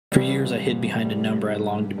For years I hid behind a number I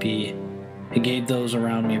longed to be. It gave those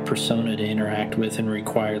around me a persona to interact with and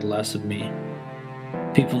required less of me.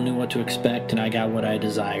 People knew what to expect, and I got what I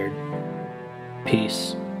desired.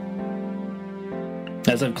 Peace.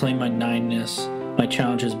 As I've claimed my nineness, my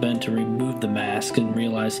challenge has been to remove the mask and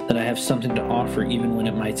realize that I have something to offer even when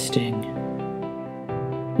it might sting.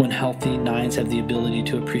 When healthy, nines have the ability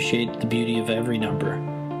to appreciate the beauty of every number,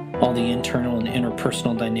 all the internal and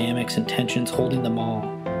interpersonal dynamics and tensions holding them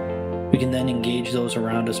all. We can then engage those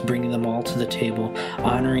around us, bringing them all to the table,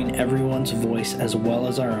 honoring everyone's voice as well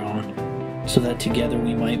as our own, so that together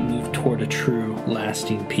we might move toward a true,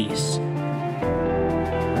 lasting peace.